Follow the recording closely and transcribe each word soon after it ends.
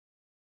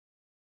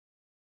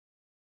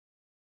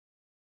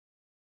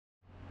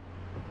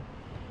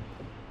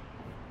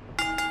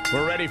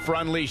We're ready for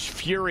Unleash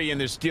Fury in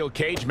this steel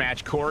cage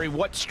match, Corey.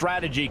 What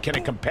strategy can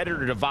a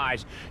competitor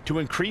devise to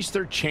increase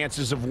their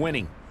chances of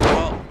winning?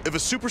 Well, if a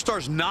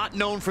superstar's not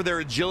known for their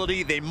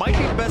agility, they might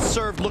be best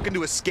served looking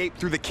to escape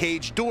through the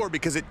cage door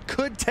because it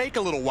could take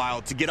a little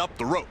while to get up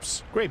the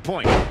ropes. Great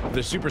point.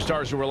 The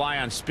superstars who rely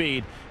on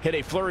speed hit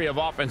a flurry of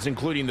offense,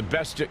 including the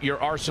best your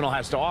arsenal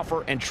has to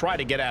offer, and try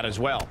to get out as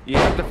well. You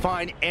have to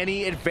find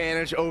any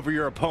advantage over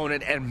your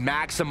opponent and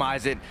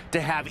maximize it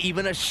to have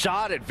even a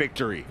shot at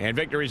victory. And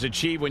victory is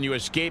achieved when you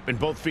escape and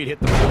both feet hit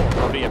the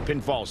floor via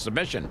pinfall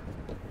submission.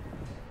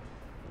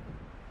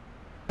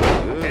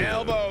 Ooh.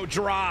 Elbow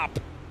drop.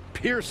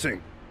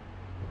 Piercing.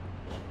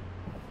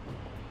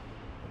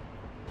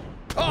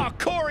 Oh,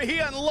 Corey, he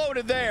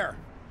unloaded there.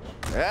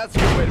 That's a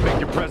good way to make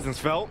your presence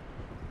felt.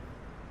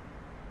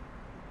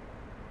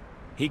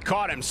 He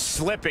caught him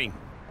slipping.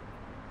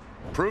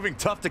 Proving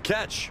tough to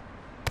catch.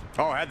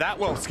 Oh, had that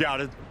well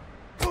scouted.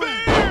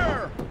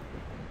 Spear!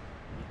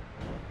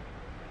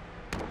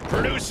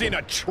 Producing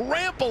a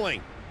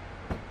trampling.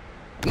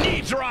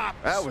 Knee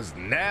drop. That was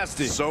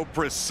nasty. So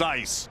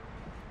precise.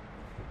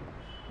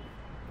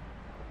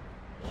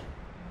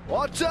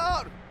 Watch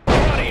out!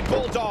 Running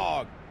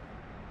bulldog.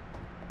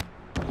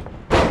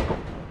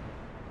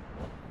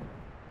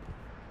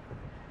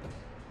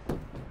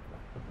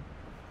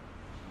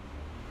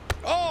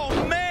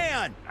 Oh,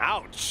 man!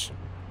 Ouch.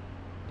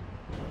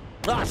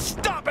 Ah,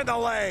 stop in the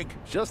leg.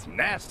 Just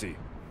nasty.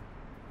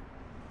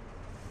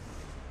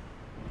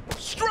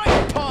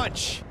 Straight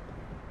punch.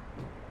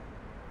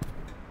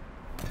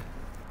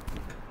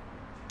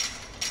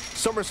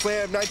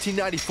 SummerSlam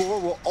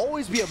 1994 will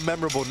always be a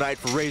memorable night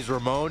for Razor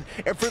Ramon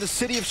and for the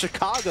city of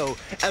Chicago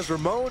as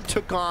Ramon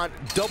took on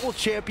double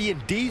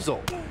champion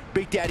Diesel.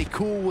 Big Daddy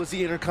Cool was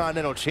the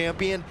Intercontinental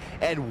Champion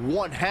and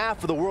one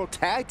half of the World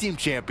Tag Team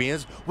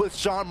Champions with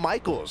Shawn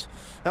Michaels.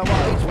 Now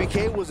while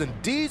HBK was in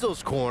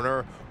Diesel's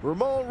corner,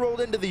 Ramon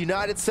rolled into the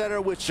United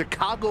Center with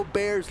Chicago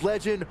Bears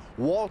legend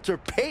Walter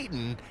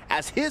Payton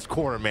as his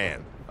corner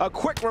man. A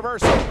quick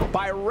reversal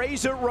by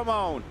Razor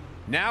Ramon.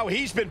 Now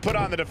he's been put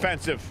on the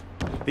defensive.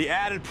 The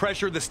added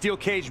pressure of the steel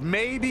cage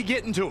may be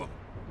getting to him.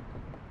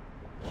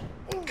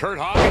 Curt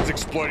Hawkins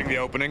exploiting the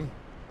opening.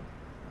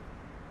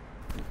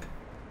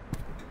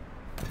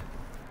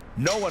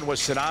 No one was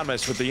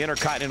synonymous with the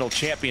Intercontinental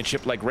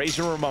Championship like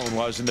Razor Ramon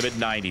was in the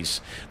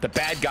mid-90s. The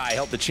bad guy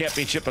held the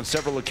championship on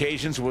several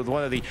occasions with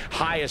one of the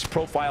highest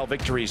profile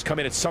victories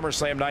coming at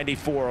SummerSlam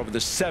 94 over the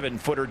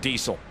 7-footer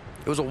Diesel.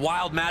 It was a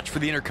wild match for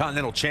the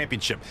Intercontinental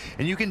Championship,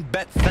 and you can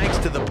bet thanks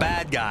to the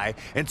bad guy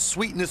and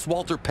sweetness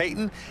Walter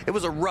Payton, it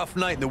was a rough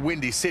night in the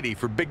Windy City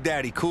for Big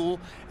Daddy Cool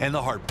and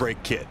the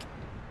Heartbreak Kid.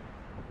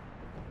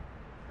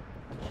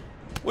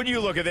 When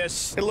you look at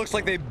this, It looks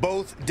like they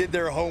both did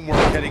their homework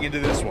heading into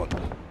this one.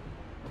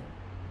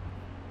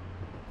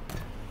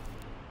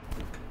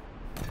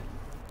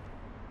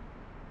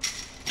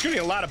 there's going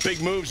to be a lot of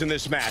big moves in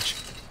this match,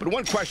 but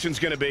one question is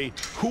going to be,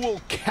 who will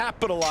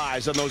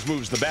capitalize on those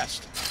moves the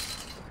best?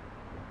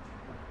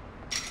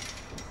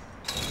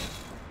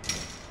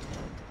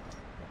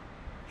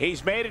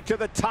 He's made it to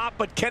the top,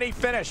 but can he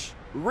finish?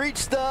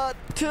 Reach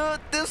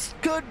this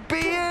could be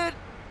it.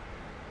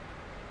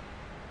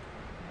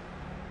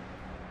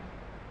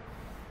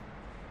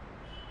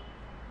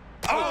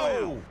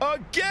 Oh,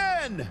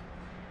 again!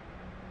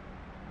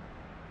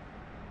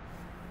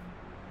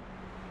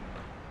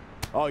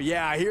 Oh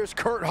yeah, here's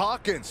Curt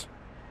Hawkins.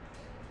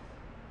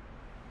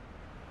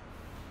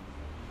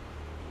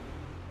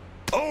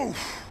 Oh!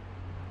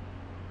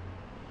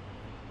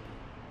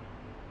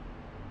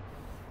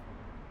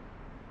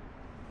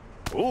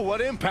 Ooh,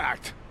 what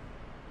impact.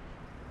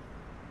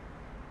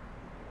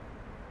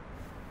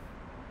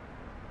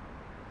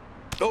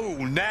 Oh,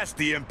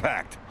 nasty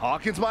impact.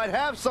 Hawkins might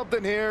have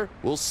something here.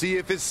 We'll see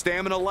if his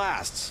stamina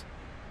lasts.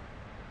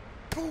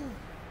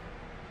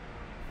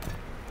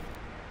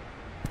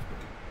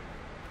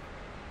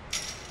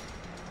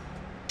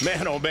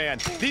 Man, oh man,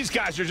 these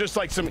guys are just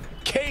like some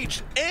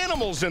caged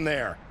animals in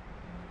there.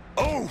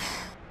 Oh!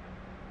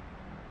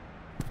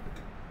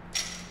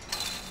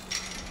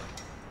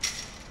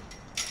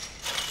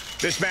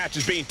 This match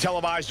is being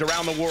televised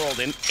around the world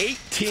in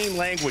 18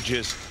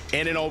 languages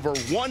and in over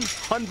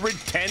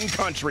 110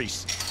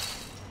 countries.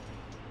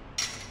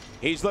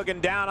 He's looking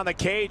down on the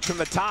cage from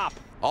the top.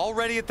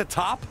 Already at the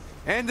top?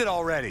 End it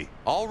already.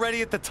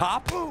 Already at the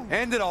top?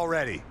 End it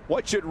already.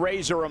 What should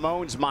Razor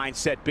Ramon's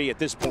mindset be at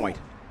this point?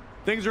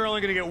 Things are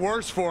only going to get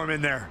worse for him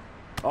in there.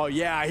 Oh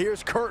yeah,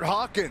 here's Curt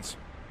Hawkins.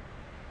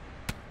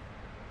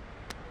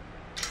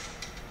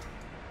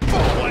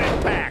 Oh, what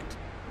impact!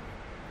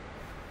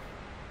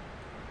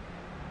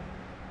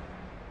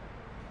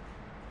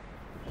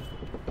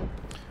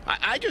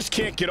 I just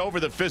can't get over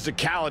the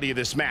physicality of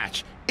this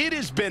match. It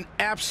has been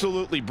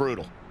absolutely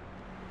brutal.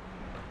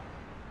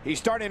 He's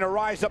starting to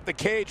rise up the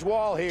cage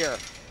wall here.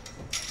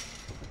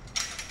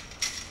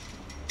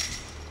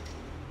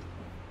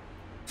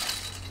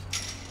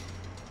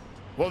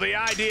 Well, the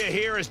idea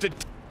here is to...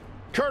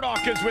 Curt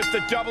Hawkins with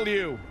the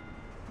W.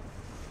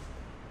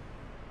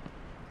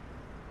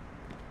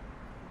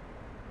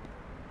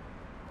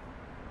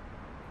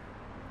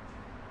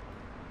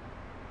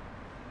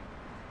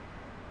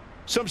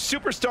 Some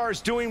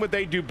superstars doing what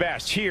they do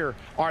best. Here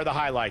are the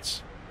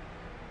highlights.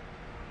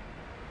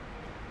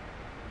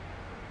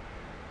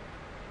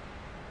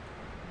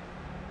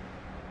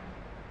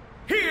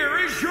 Here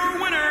is your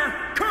winner,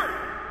 Curt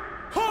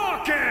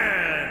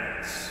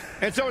Hawkins.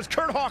 And so is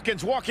Curt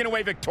Hawkins walking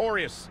away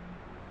victorious.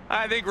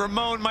 I think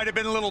Ramon might have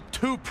been a little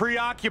too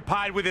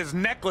preoccupied with his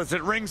necklace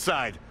at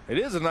ringside. It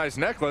is a nice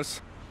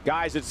necklace.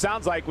 Guys, it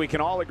sounds like we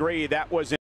can all agree that was